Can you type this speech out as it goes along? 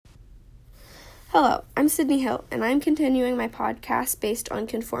Hello, I'm Sydney Hill, and I'm continuing my podcast based on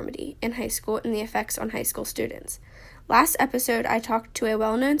conformity in high school and the effects on high school students. Last episode, I talked to a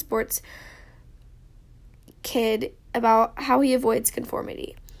well-known sports kid about how he avoids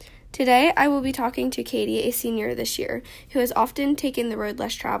conformity. Today, I will be talking to Katie, a senior this year, who has often taken the road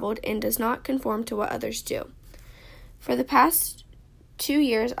less traveled and does not conform to what others do. For the past 2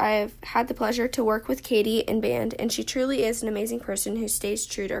 years, I have had the pleasure to work with Katie in band, and she truly is an amazing person who stays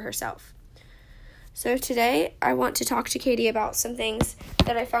true to herself. So today, I want to talk to Katie about some things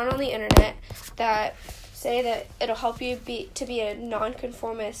that I found on the internet that say that it'll help you to be a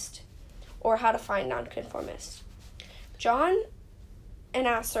nonconformist, or how to find nonconformists. John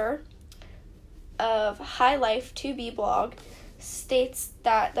Anasser of High Life 2B blog states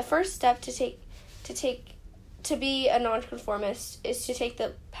that the first step to be a nonconformist is to take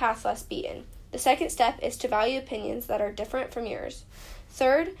the path less beaten. The second step is to value opinions that are different from yours.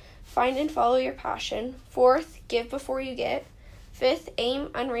 Third, find and follow your passion. Fourth, give before you get. Fifth, aim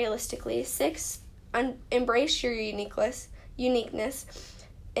unrealistically. Sixth, embrace your uniqueness.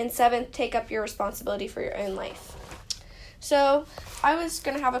 And seventh, take up your responsibility for your own life. So, I was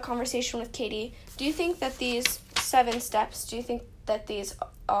going to have a conversation with Katie. Do you think that these 7 steps, do you think that these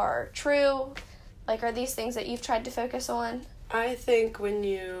are true? Like, are these things that you've tried to focus on? I think when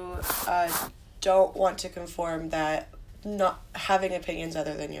you don't want to conform, that not having opinions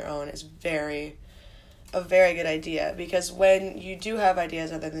other than your own is a very good idea, because when you do have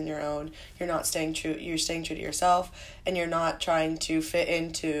ideas other than your own, you're staying true to yourself, and you're not trying to fit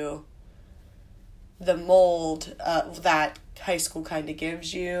into the mold that high school kind of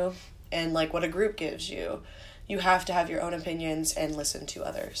gives you and like what a group gives you. You have to have your own opinions and listen to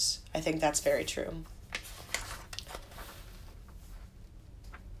others. I think that's very true.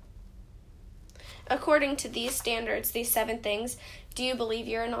 According to these standards, these 7 things, do you believe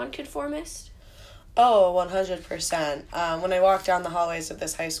you're a nonconformist? Oh, 100%. When I walk down the hallways of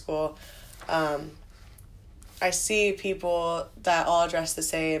this high school, I see people that all dress the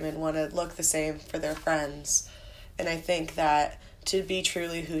same and want to look the same for their friends. And I think that to be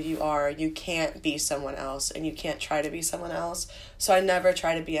truly who you are, you can't be someone else, and you can't try to be someone else. So I never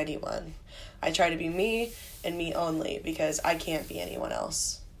try to be anyone. I try to be me and me only, because I can't be anyone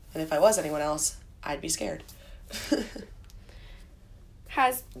else. And if I was anyone else, I'd be scared.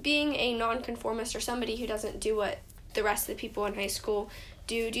 Has being a nonconformist, or somebody who doesn't do what the rest of the people in high school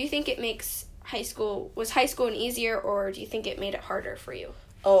do you think it makes was high school an easier, or do you think it made it harder for you?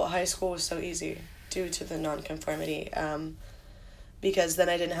 Oh, high school was so easy due to the nonconformity, because then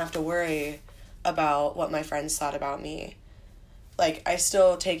I didn't have to worry about what my friends thought about me. Like, I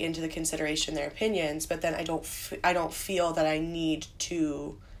still take into the consideration their opinions, but then I don't feel that I need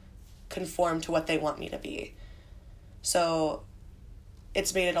to conform to what they want me to be. So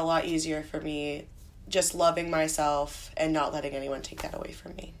it's made it a lot easier for me just loving myself and not letting anyone take that away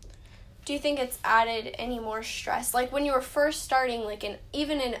from me. Do you think it's added any more stress? Like, when you were first starting, like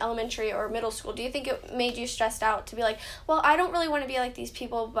even in elementary or middle school, do you think it made you stressed out to be like, well, I don't really want to be like these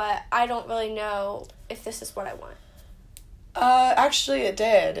people, but I don't really know if this is what I want? Actually it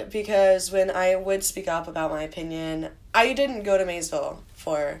did, because when I would speak up about my opinion, I didn't go to Maysville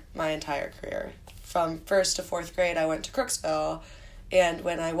for my entire career. From 1st to 4th grade, I went to Crooksville, and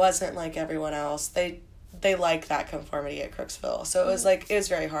when I wasn't like everyone else, they liked that conformity at Crooksville. So it was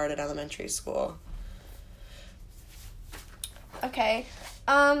very hard at elementary school. Okay.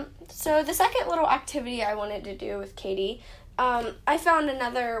 So the second little activity I wanted to do with Katie, I found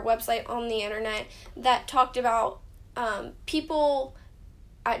another website on the internet that talked about people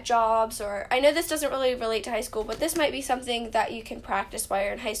at jobs, or I know this doesn't really relate to high school, but this might be something that you can practice while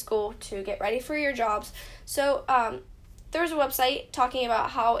you're in high school to get ready for your jobs. So there's a website talking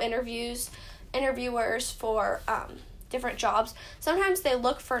about how interviewers for different jobs, sometimes they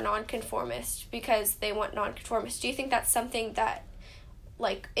look for nonconformists because they want nonconformists. Do you think that's something that,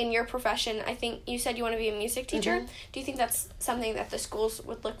 like, in your profession, I think you said you want to be a music teacher. Mm-hmm. Do you think that's something that the schools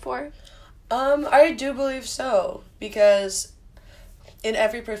would look for? I do believe so, because in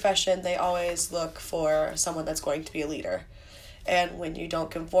every profession, they always look for someone that's going to be a leader. And when you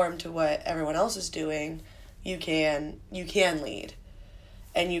don't conform to what everyone else is doing, you can lead.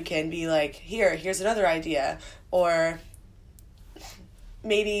 And you can be like, here's another idea. Or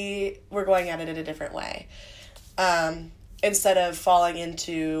maybe we're going at it in a different way. Instead of falling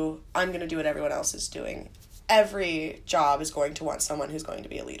into, I'm going to do what everyone else is doing. Every job is going to want someone who's going to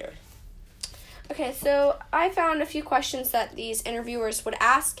be a leader. Okay, so I found a few questions that these interviewers would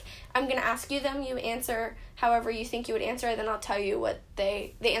ask. I'm going to ask you them. You answer however you think you would answer, and then I'll tell you what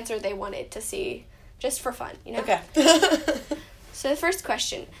the answer they wanted to see, just for fun, you know? Okay. So the first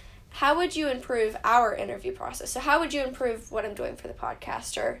question, how would you improve our interview process? So how would you improve what I'm doing for the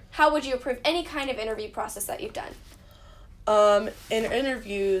podcast, or how would you improve any kind of interview process that you've done? In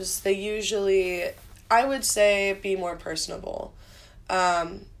interviews, they usually, I would say, be more personable.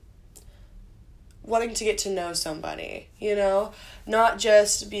 Wanting to get to know somebody, not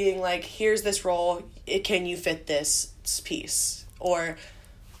just being like, here's this role, can you fit this piece? Or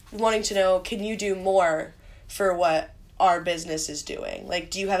wanting to know, can you do more for what our business is doing? Like,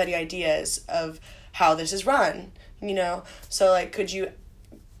 do you have any ideas of how this is run? So like, do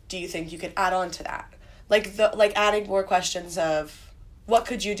you think you could add on to that? Like adding more questions of what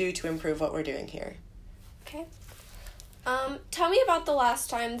could you do to improve what we're doing here? Okay. Tell me about the last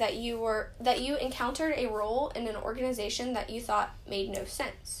time that you encountered a role in an organization that you thought made no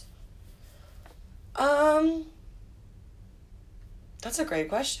sense. That's a great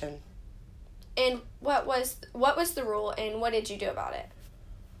question. And what was the rule, and what did you do about it?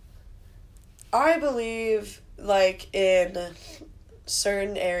 I believe, like, in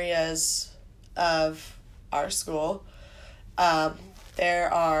certain areas of our school,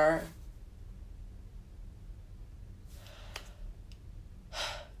 there are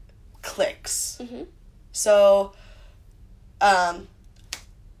cliques. Mm-hmm. So,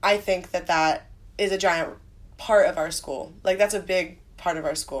 I think that is a giant part of our school. Like, that's a big part of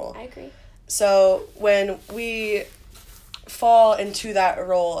our school. I agree. So, when we fall into that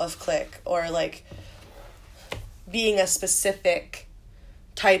role of clique, or, like, being a specific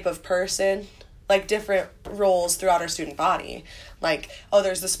type of person, like, different roles throughout our student body. Like, oh,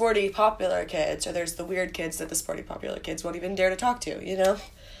 there's the sporty, popular kids, or there's the weird kids that the sporty, popular kids won't even dare to talk to,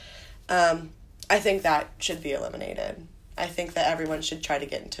 I think that should be eliminated. I think that everyone should try to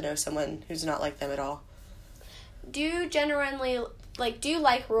get to know someone who's not like them at all. Do you generally, do you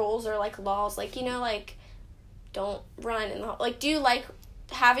like rules or, laws? Don't run in the... do you like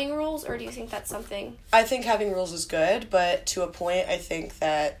having rules, or do you think that's something... I think having rules is good, but to a point, I think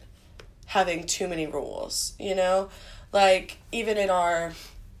that having too many rules, Like, even in our,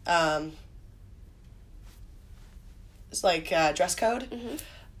 dress code,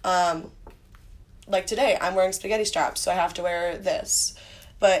 Mm-hmm. Like today, I'm wearing spaghetti straps, so I have to wear this.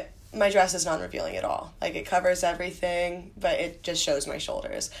 But my dress is non-revealing at all. Like, it covers everything, but it just shows my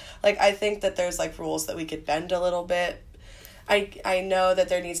shoulders. Like, I think that there's, rules that we could bend a little bit. I know that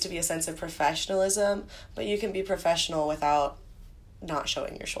there needs to be a sense of professionalism, but you can be professional without not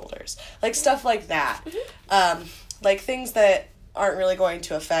showing your shoulders. Like, stuff like that. Mm-hmm. Things that aren't really going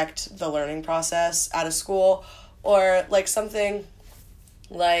to affect the learning process at a school, or, something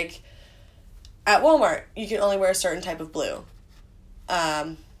like... At Walmart, you can only wear a certain type of blue.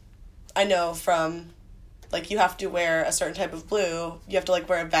 I know from, you have to wear a certain type of blue. You have to,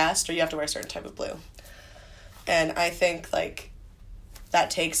 wear a vest, or you have to wear a certain type of blue. And I think,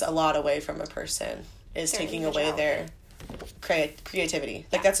 that takes a lot away from a person, is taking away their creativity.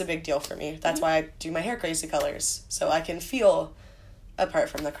 That's a big deal for me. That's why I do my hair crazy colors, so I can feel apart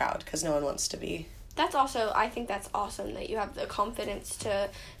from the crowd, because no one wants to be. I think that's awesome that you have the confidence to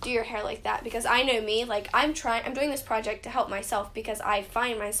do your hair like that, because I know me, I'm doing this project to help myself, because I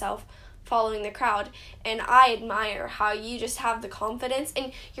find myself following the crowd, and I admire how you just have the confidence,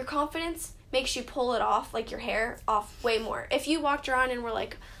 and your confidence makes you pull it off, your hair off way more. If you walked around and were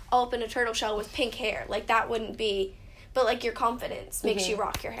all up in a turtle shell with pink hair, that wouldn't be, but your confidence makes you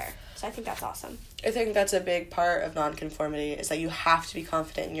rock your hair. So I think that's awesome. I think that's a big part of nonconformity, is that you have to be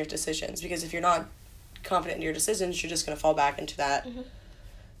confident in your decisions, because if you're not confident in your decisions, you're just going to fall back into that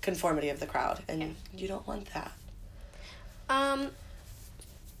conformity of the crowd, and you don't want that.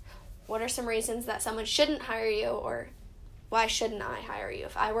 What are some reasons that someone shouldn't hire you, or why shouldn't I hire you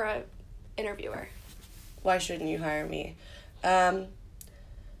if I were an interviewer? Why shouldn't you hire me?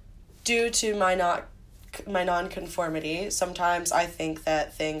 Due to my nonconformity, sometimes I think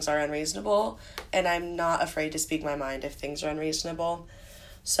that things are unreasonable, and I'm not afraid to speak my mind if things are unreasonable.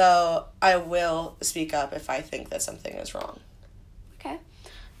 So I will speak up if I think that something is wrong. Okay.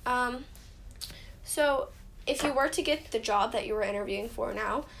 So if you were to get the job that you were interviewing for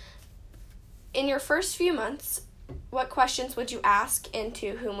now, in your first few months, what questions would you ask, and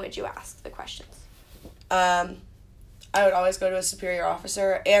to whom would you ask the questions? I would always go to a superior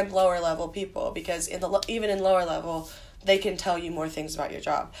officer and lower level people, because even in lower level, they can tell you more things about your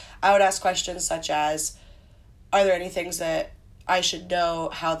job. I would ask questions such as, are there any things that I should know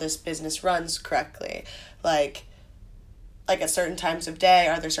how this business runs correctly? Like at certain times of day,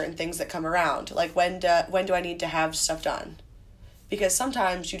 are there certain things that come around? When do I need to have stuff done? Because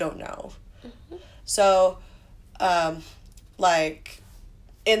sometimes you don't know. Mm-hmm. So,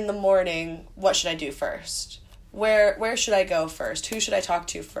 in the morning, what should I do first? where should I go first? Who should I talk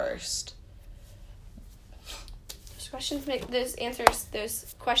to first? Those answers,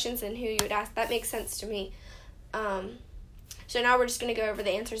 those questions and who you would ask, that makes sense to me. So now we're just going to go over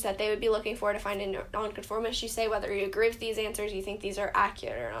the answers that they would be looking for to find a nonconformist. You say whether you agree with these answers, you think these are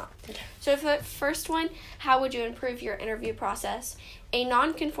accurate or not. Okay. So for the first one, how would you improve your interview process? A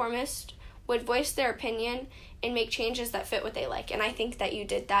nonconformist would voice their opinion and make changes that fit what they like. And I think that you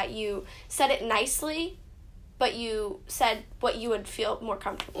did that. You said it nicely, but you said what you would feel more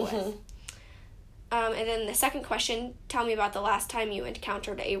comfortable with. And then the second question, tell me about the last time you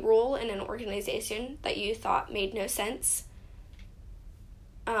encountered a rule in an organization that you thought made no sense.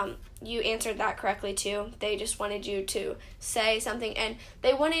 You answered that correctly too. They just wanted you to say something, and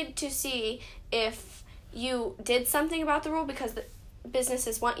they wanted to see if you did something about the rule, because the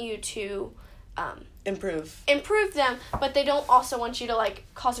businesses want you to improve them, but they don't also want you to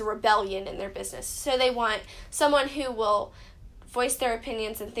cause a rebellion in their business. So they want someone who will voice their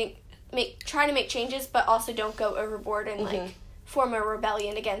opinions and try to make changes, but also don't go overboard and form a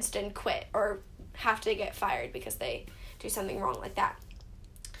rebellion against and quit or have to get fired because they do something wrong like that.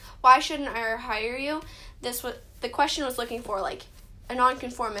 Why shouldn't I hire you? The question was looking for a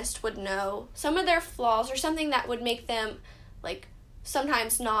nonconformist would know some of their flaws or something that would make them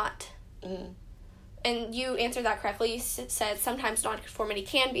sometimes not. And you answered that correctly. You said sometimes nonconformity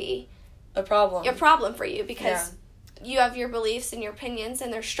can be a problem for you because you have your beliefs and your opinions,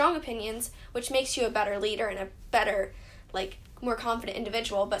 and they're strong opinions, which makes you a better leader and a better, more confident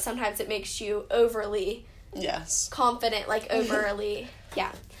individual, but sometimes it makes you overly confident, overly,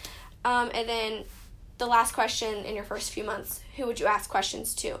 and then the last question in your first few months, who would you ask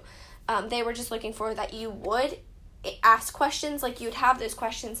questions to? They were just looking for that you would ask questions, you would have those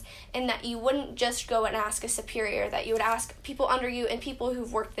questions, and that you wouldn't just go and ask a superior, that you would ask people under you and people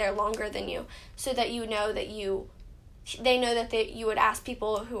who've worked there longer than you, so that you know that they know that you would ask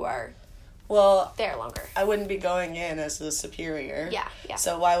people who are there longer. I wouldn't be going in as a superior. Yeah.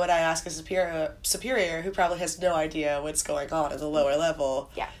 So why would I ask a superior who probably has no idea what's going on at the lower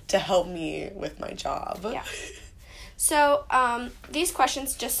level to help me with my job? Yeah. So these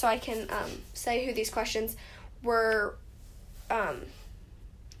questions, just so I can say who these questions were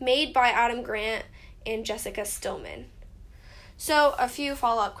made by Adam Grant and Jessica Stillman. So a few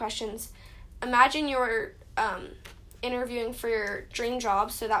follow-up questions. Imagine you're interviewing for your dream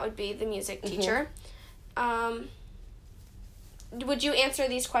job, so that would be the music teacher. Would you answer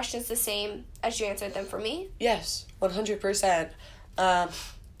these questions the same as you answered them for me? Yes, 100%.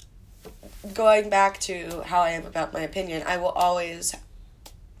 Going back to how I am about my opinion, I will always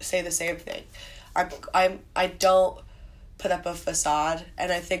say the same thing. I don't put up a facade,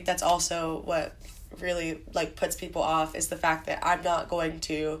 and I think that's also what really puts people off, is the fact that I'm not going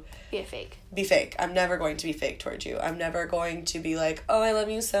to be fake. I'm never going to be fake towards you. I'm never going to be oh, I love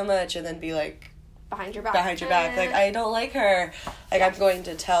you so much, and then be behind your back. I don't like her. I'm going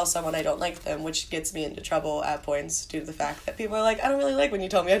to tell someone I don't like them, which gets me into trouble at points due to the fact that people are I don't really like when you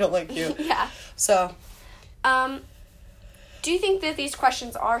tell me I don't like you. So do you think that these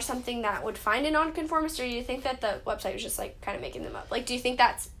questions are something that would find a nonconformist, or do you think that the website was just kind of making them up? Do you think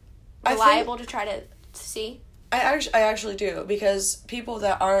that's reliable to try to see? I actually do, because people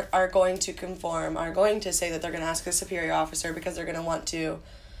that are going to conform are going to say that they're going to ask a superior officer because they're going to want to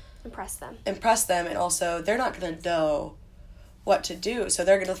impress them, and also they're not going to know what to do. So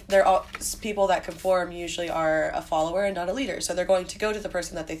people that conform usually are a follower and not a leader. So they're going to go to the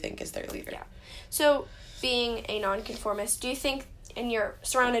person that they think is their leader. Yeah. So being a nonconformist, do you think, and you're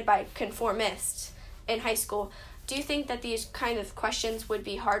surrounded by conformists in high school, do you think that these kind of questions would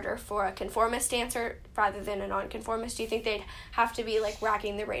be harder for a conformist to answer rather than a nonconformist? Do you think they'd have to be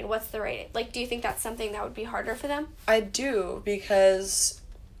racking their brain? What's the rating? Do you think that's something that would be harder for them? I do, because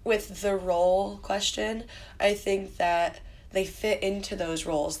with the role question, I think that they fit into those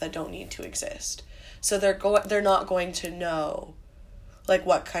roles that don't need to exist. So they're not going to know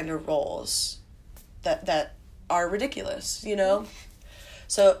what kind of roles that are ridiculous,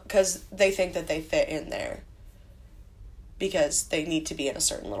 So because they think that they fit in there, because they need to be in a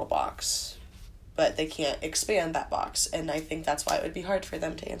certain little box, but they can't expand that box, and I think that's why it would be hard for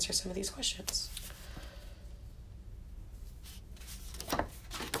them to answer some of these questions.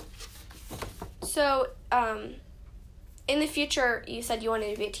 So, in the future, you said you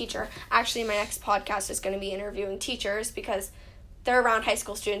wanted to be a teacher. Actually, my next podcast is going to be interviewing teachers, because they're around high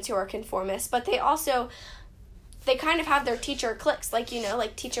school students who are conformists, but they kind of have their teacher cliques,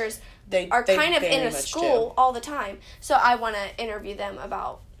 teachers are kind of in a school all the time. So I want to interview them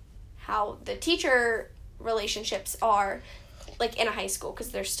about how the teacher relationships are, in a high school, because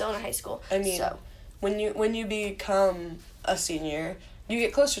they're still in a high school. I mean, when you become a senior, you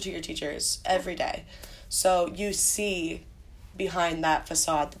get closer to your teachers every day. So you see behind that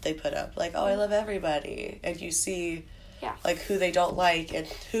facade that they put up, like, oh, I love everybody. And you see, like, who they don't like and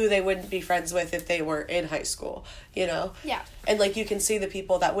who they wouldn't be friends with if they were in high school, you know? Yeah. And, like, you can see the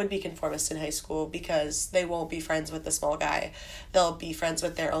people that would be conformist in high school because they won't be friends with the small guy. They'll be friends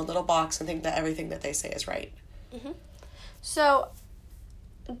with their own little box and think that everything that they say is right. Mm-hmm. So,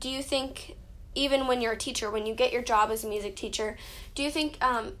 do you think, even when you're a teacher, when you get your job as a music teacher, do you think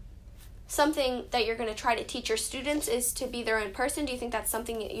something that you're going to try to teach your students is to be their own person? Do you think that's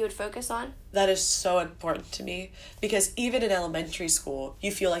something that you would focus on? That is so important to me, because even in elementary school, you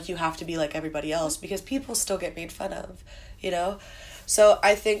feel like you have to be like everybody else because people still get made fun of, you know? So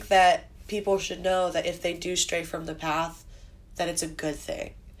I think that people should know that if they do stray from the path, that it's a good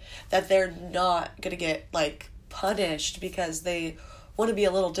thing. That they're not going to get, like, punished because they want to be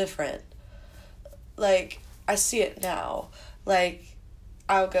a little different. Like, I see it now. Like,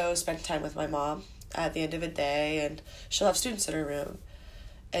 I'll go spend time with my mom at the end of a day, and she'll have students in her room.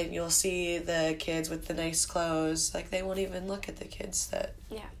 And you'll see the kids with the nice clothes. Like, they won't even look at the kids that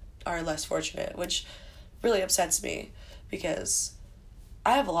are less fortunate, which really upsets me because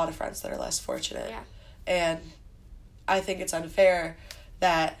I have a lot of friends that are less fortunate. Yeah. And I think it's unfair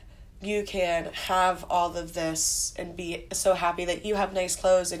that you can have all of this and be so happy that you have nice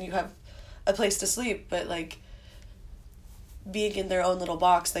clothes and you have a place to sleep, but, like, being in their own little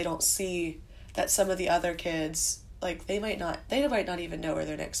box, they don't see that some of the other kids, like, they might not even know where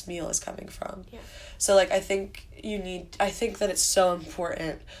their next meal is coming from. Yeah. So, like, I think that it's so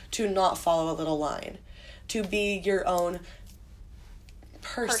important to not follow a little line, to be your own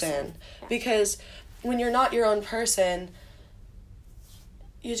person. Yeah. Because when you're not your own person,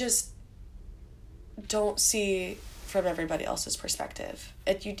 you just don't see from everybody else's perspective.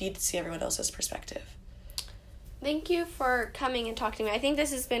 You need to see everyone else's perspective. Thank you for coming and talking to me. I think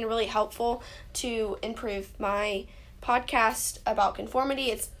this has been really helpful to improve my podcast about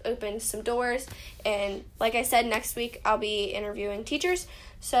conformity. It's opened some doors. And like I said, next week I'll be interviewing teachers.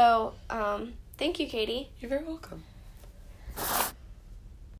 So thank you, Katie. You're very welcome.